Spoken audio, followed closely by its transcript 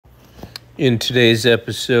In today's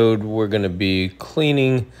episode, we're going to be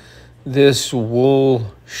cleaning this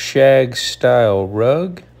wool shag style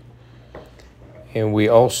rug. And we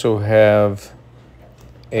also have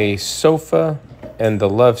a sofa and the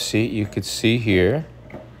love seat you could see here.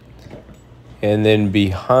 And then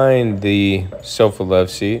behind the sofa love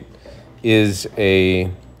seat is a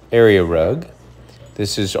area rug.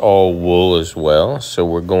 This is all wool as well. So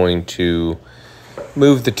we're going to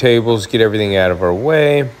move the tables, get everything out of our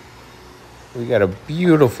way. We got a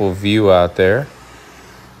beautiful view out there.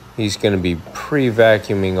 He's going to be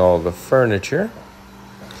pre-vacuuming all the furniture.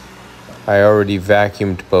 I already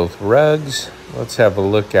vacuumed both rugs. Let's have a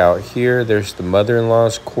look out here. There's the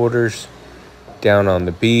mother-in-law's quarters down on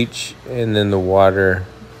the beach, and then the water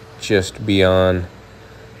just beyond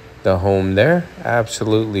the home there.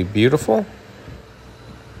 Absolutely beautiful.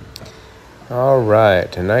 All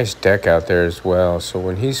right, a nice deck out there as well. So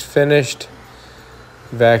when he's finished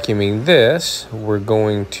vacuuming this, we're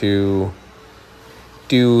going to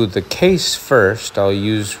do the case first. I'll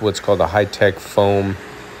use what's called a high-tech foam.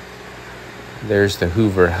 There's the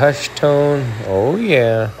Hoover Hush Tone. Oh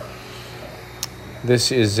yeah.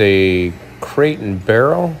 This is a crate and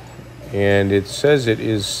barrel, and it says it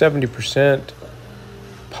is 70%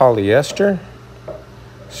 polyester.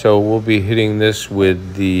 So we'll be hitting this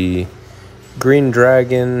with the Green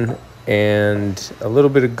Dragon and a little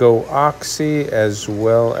bit of Go Oxy, as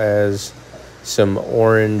well as some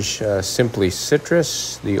orange Simply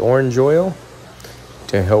Citrus, the orange oil,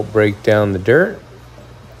 to help break down the dirt.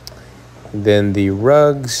 Then the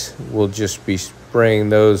rugs, we'll just be spraying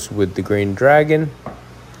those with the Green Dragon,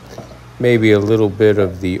 maybe a little bit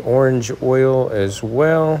of the orange oil as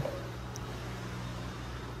well.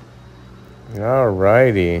 All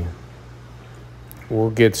righty, we'll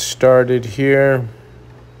get started here.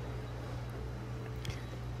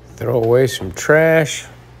 Throw away some trash.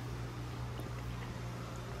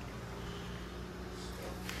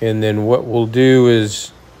 And then what we'll do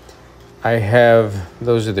is, I have,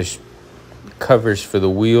 those are the covers for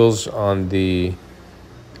the wheels on the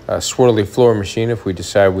swirly floor machine if we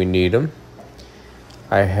decide we need them.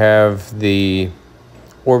 I have the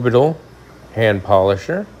Orbital hand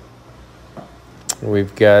polisher.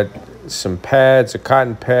 We've got some pads, a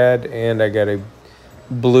cotton pad, and I got a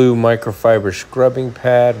blue microfiber scrubbing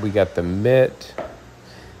pad. We got the mitt.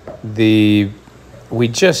 We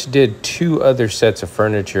just did 2 other sets of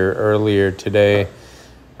furniture earlier today.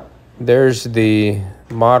 There's the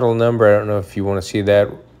model number. I don't know if you want to see that.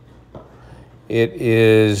 It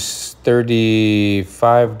is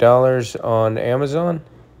 $35 on Amazon.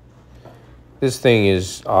 This thing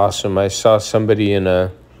is awesome. I saw somebody in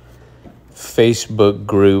a Facebook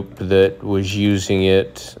group that was using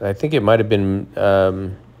it. I think it might have been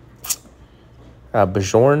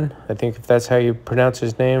Bjorn, I think, if that's how you pronounce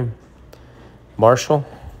his name. Marshall.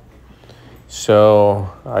 So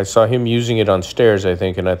I saw him using it on stairs, I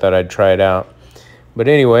think, and I thought I'd try it out. But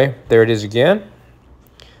anyway, there it is again.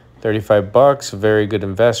 35 bucks, a very good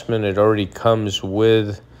investment. It already comes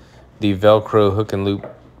with the Velcro hook and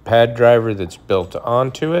loop pad driver that's built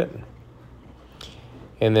onto it.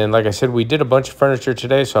 And then, like I said, we did a bunch of furniture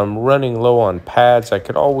today, so I'm running low on pads. I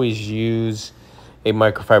could always use a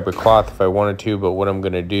microfiber cloth if I wanted to, but what I'm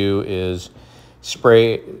going to do is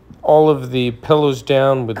spray all of the pillows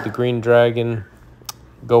down with the Green Dragon,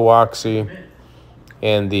 Go Oxy,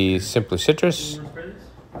 and the Simply Citrus.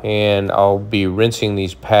 And I'll be rinsing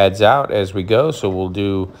these pads out as we go. So we'll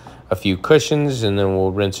do a few cushions, and then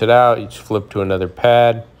we'll rinse it out. Each flip to another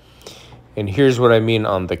pad. And here's what I mean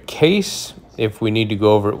on the case. If we need to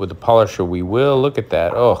go over it with the polisher, we will. Look at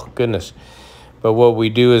that. Oh, goodness. But what we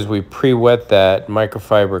do is we pre-wet that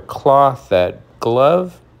microfiber cloth, that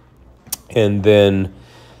glove, and then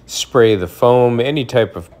spray the foam. Any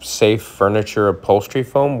type of safe furniture upholstery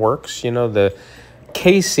foam works. You know, the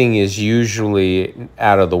casing is usually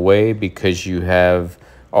out of the way because you have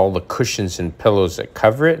all the cushions and pillows that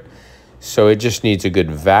cover it. So it just needs a good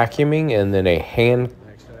vacuuming and then a hand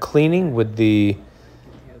cleaning with the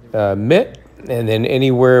mitt. And then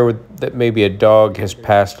anywhere that maybe a dog has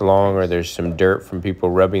passed along or there's some dirt from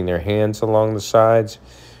people rubbing their hands along the sides,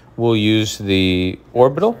 we'll use the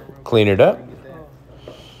Orbital, clean it up.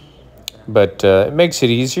 But it makes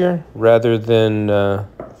it easier rather than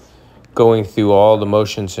going through all the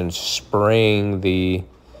motions and spraying the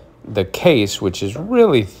case, which is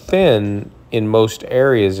really thin in most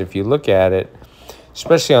areas if you look at it,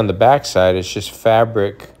 especially on the back side. It's just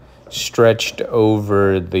fabric stretched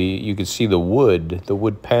over you can see the wood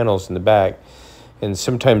panels in the back. And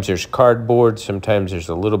sometimes there's cardboard, sometimes there's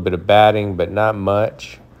a little bit of batting, but not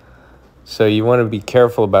much. So you want to be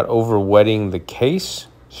careful about over wetting the case.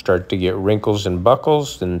 start to get wrinkles and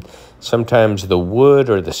buckles, and sometimes the wood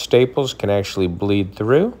or the staples can actually bleed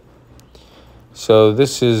through. So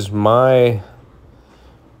this is my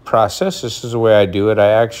process. This is the way I do it.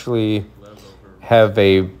 I actually have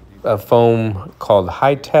a foam called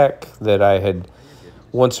High Tech that I had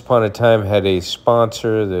once upon a time had a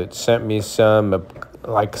sponsor that sent me some,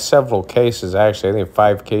 like several cases, actually, I think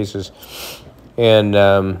 5 cases. And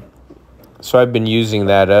so I've been using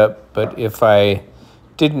that up. But if I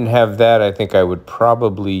didn't have that, I think I would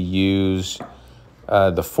probably use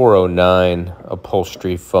the 409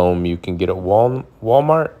 upholstery foam you can get at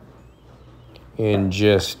Walmart, and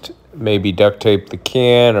just maybe duct tape the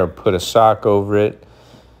can or put a sock over it.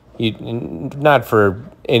 Not for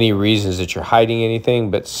any reasons that you're hiding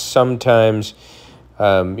anything, but sometimes,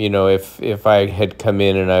 you know, if I had come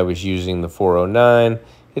in and I was using the 409,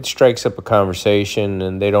 it strikes up a conversation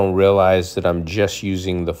and they don't realize that I'm just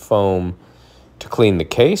using the foam to clean the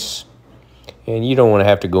case. And you don't want to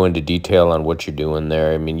have to go into detail on what you're doing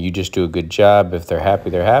there. I mean, you just do a good job. If they're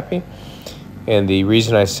happy, they're happy. And the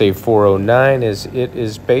reason I say 409 is it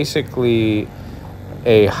is basically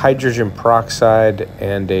a hydrogen peroxide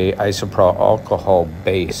and a isopropyl alcohol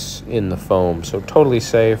base in the foam. So totally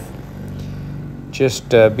safe. Just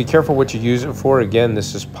be careful what you use it for. Again,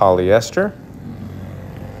 this is polyester.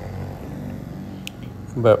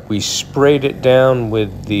 But we sprayed it down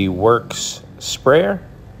with the Works sprayer.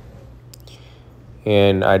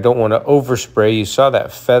 And I don't want to overspray. You saw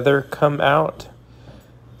that feather come out.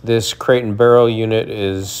 This Crate and Barrel unit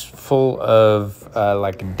is full of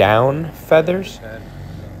like down feathers.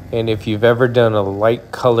 And if you've ever done a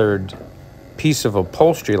light colored piece of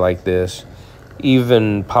upholstery like this,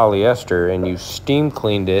 even polyester, and you steam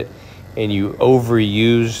cleaned it and you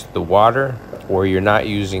overuse the water, or you're not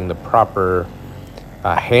using the proper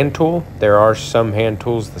hand tool. There are some hand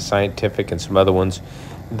tools, the Scientific and some other ones,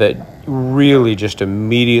 that really just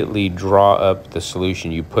immediately draw up the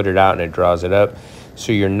solution. You put it out and it draws it up.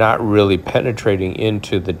 So you're not really penetrating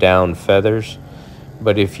into the down feathers.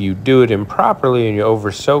 But if you do it improperly and you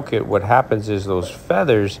over soak it, what happens is those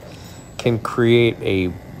feathers can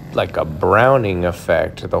create like a browning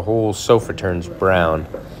effect. The whole sofa turns brown.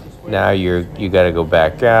 Now you got to go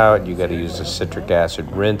back out. You got to use a citric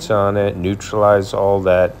acid rinse on it, neutralize all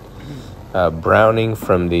that browning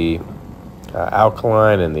from the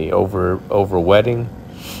alkaline and the over wetting.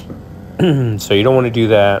 So you don't want to do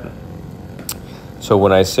that. So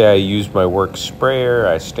when I say I use my Work sprayer,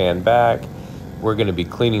 I stand back. We're going to be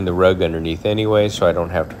cleaning the rug underneath anyway, so I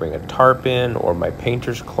don't have to bring a tarp in or my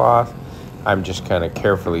painter's cloth. I'm just kind of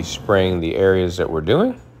carefully spraying the areas that we're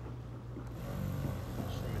doing.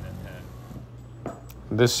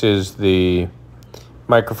 This is the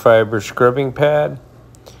microfiber scrubbing pad.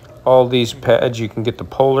 All these pads, you can get the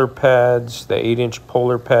polar pads, the 8-inch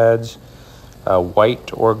polar pads,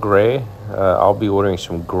 white or gray. I'll be ordering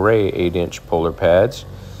some gray 8-inch polar pads.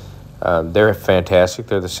 They're fantastic.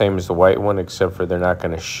 They're the same as the white one, except for they're not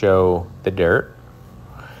going to show the dirt.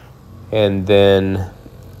 And then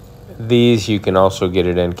these you can also get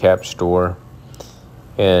at End Cap store,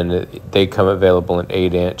 and they come available in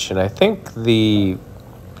 8-inch. And I think the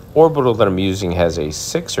orbital that I'm using has a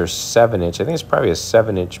 6 or 7-inch. I think it's probably a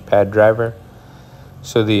 7-inch pad driver.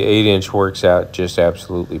 So the 8-inch works out just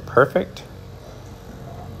absolutely perfect.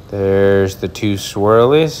 There's the 2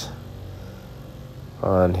 swirlies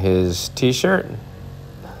on his t-shirt.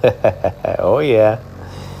 Oh yeah.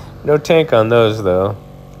 No tank on those though.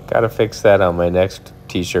 Gotta fix that on my next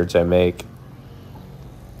t-shirts I make.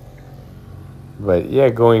 But yeah,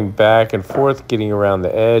 going back and forth, getting around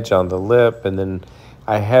the edge on the lip, and then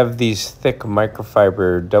I have these thick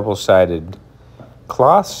microfiber double-sided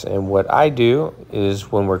cloths, and what I do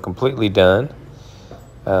is when we're completely done,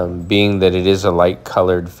 being that it is a light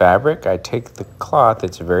colored fabric, I take the cloth,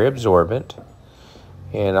 it's very absorbent,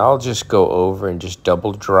 and I'll just go over and just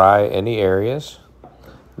double dry any areas.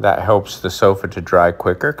 That helps the sofa to dry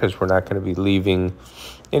quicker because we're not going to be leaving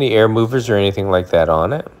any air movers or anything like that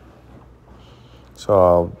on it. So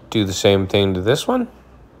I'll do the same thing to this one.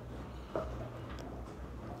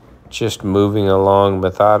 Just moving along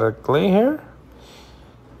methodically here.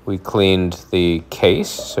 We cleaned the case,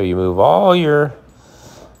 so you move all your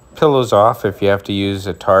pillows off. If you have to use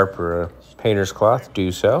a tarp or a painter's cloth,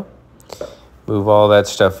 do so. Move all that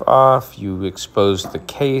stuff off. You expose the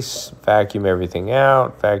case, vacuum everything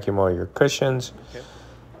out, vacuum all your cushions. Okay.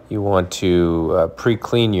 You want to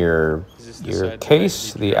pre-clean your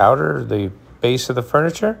case, the outer, the base of the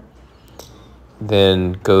furniture.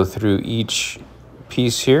 Then go through each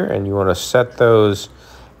piece here, and you want to set those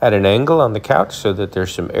at an angle on the couch so that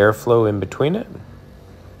there's some airflow in between it.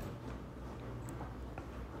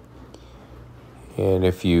 And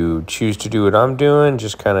if you choose to do what I'm doing,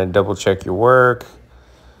 just kind of double check your work.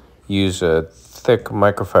 Use a thick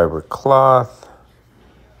microfiber cloth.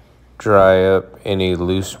 Dry up any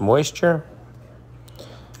loose moisture.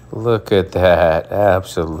 Look at that,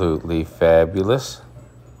 absolutely fabulous.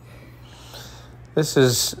 This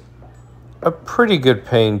is a pretty good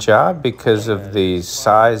paying job because of the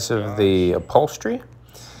size of the upholstery,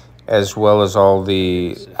 as well as all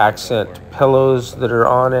the accent pillows that are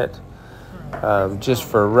on it. Just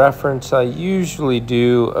for reference, I usually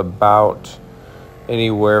do about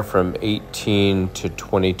anywhere from $18 to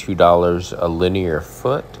 $22 a linear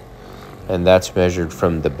foot, and that's measured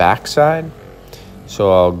from the backside.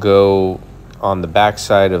 So I'll go on the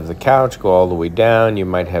backside of the couch, go all the way down. You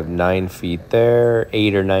might have 9 feet there,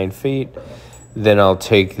 8 or 9 feet. Then I'll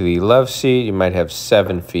take the love seat. You might have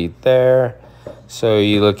 7 feet there. So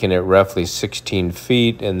you're looking at roughly 16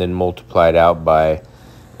 feet, and then multiply it out by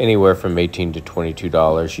anywhere from $18 to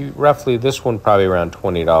 $22. Roughly, this one probably around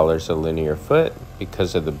 $20 a linear foot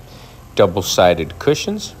because of the double-sided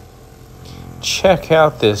cushions. Check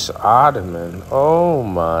out this ottoman. Oh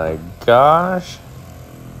my gosh.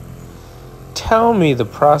 Tell me the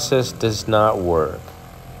process does not work.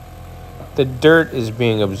 The dirt is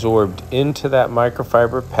being absorbed into that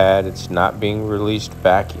microfiber pad. It's not being released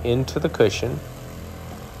back into the cushion.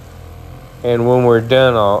 And when we're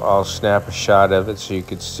done, I'll snap a shot of it so you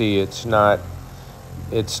can see it's not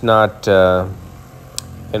an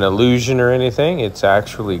illusion or anything. It's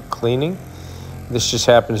actually cleaning. This just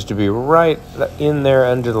happens to be right in there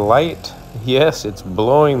under the light. Yes, it's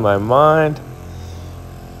blowing my mind.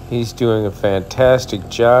 He's doing a fantastic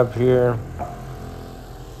job here.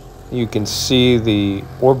 You can see the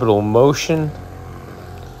orbital motion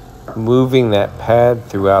moving that pad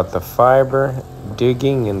throughout the fiber,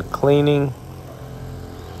 digging and cleaning.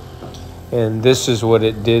 And this is what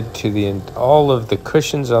it did to all of the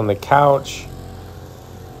cushions on the couch.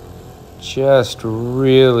 Just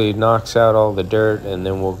really knocks out all the dirt, and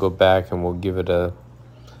then we'll go back and we'll give it a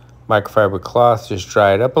microfiber cloth, just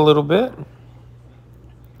dry it up a little bit.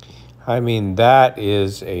 I mean, that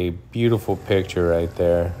is a beautiful picture right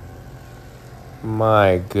there.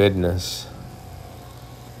 My goodness.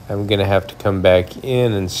 I'm gonna have to come back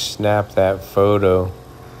in and snap that photo,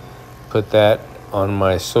 put that on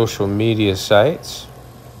my social media sites.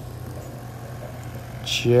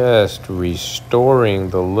 Just restoring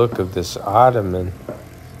the look of this ottoman.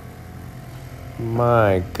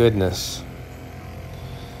 My goodness.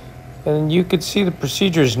 And you could see the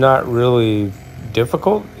procedure is not really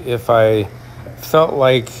difficult. If I felt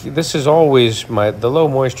like this is always the low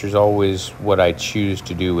moisture is always what I choose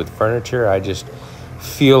to do with furniture. I just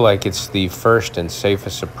feel like it's the first and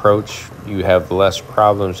safest approach. You have less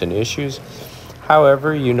problems and issues.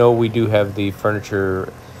 However, you know, we do have the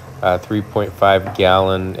furniture 3.5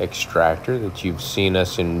 gallon extractor that you've seen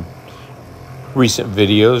us in recent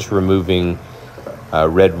videos removing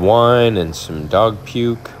red wine and some dog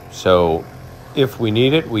puke. So if we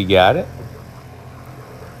need it, we got it.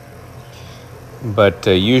 But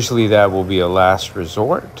usually that will be a last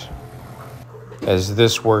resort, as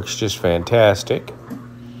this works just fantastic.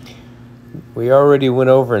 We already went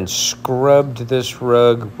over and scrubbed this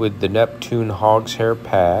rug with the Neptune hog's hair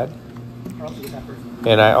pad.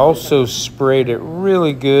 And I also sprayed it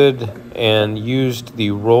really good and used the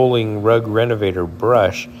rolling rug renovator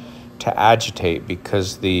brush to agitate,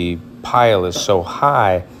 because the pile is so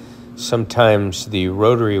high. Sometimes the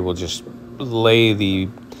rotary will just lay the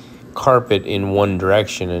carpet in one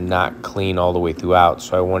direction and not clean all the way throughout.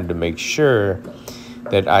 So I wanted to make sure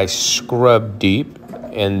that I scrubbed deep,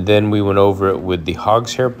 and then we went over it with the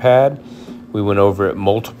hog's hair pad. We went over it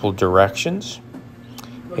multiple directions,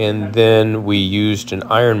 and then we used an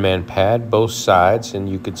Ironman pad both sides, and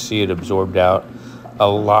you could see it absorbed out a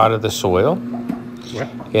lot of the soil.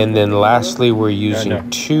 And then lastly, we're using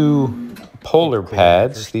 2 polar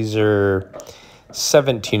pads. These are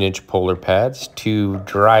 17-inch polar pads to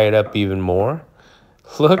dry it up even more.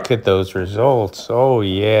 Look at those results. Oh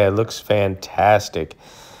yeah, it looks fantastic.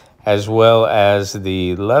 As well as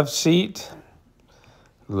the love seat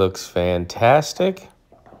looks fantastic.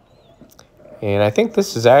 And I think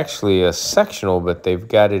this is actually a sectional, but they've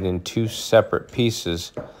got it in 2 separate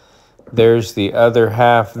pieces. There's the other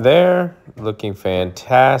half there, looking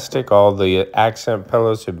fantastic. All the accent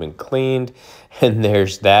pillows have been cleaned, and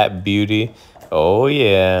there's that beauty. Oh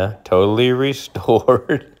yeah, totally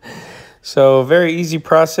restored. So very easy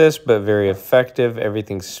process, but very effective.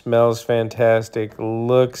 Everything smells fantastic,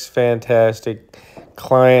 looks fantastic.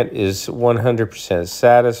 Client is 100%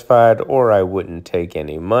 satisfied, or I wouldn't take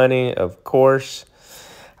any money, of course.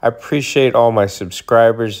 I appreciate all my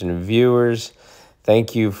subscribers and viewers.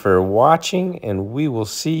 Thank you for watching, and we will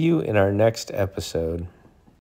see you in our next episode.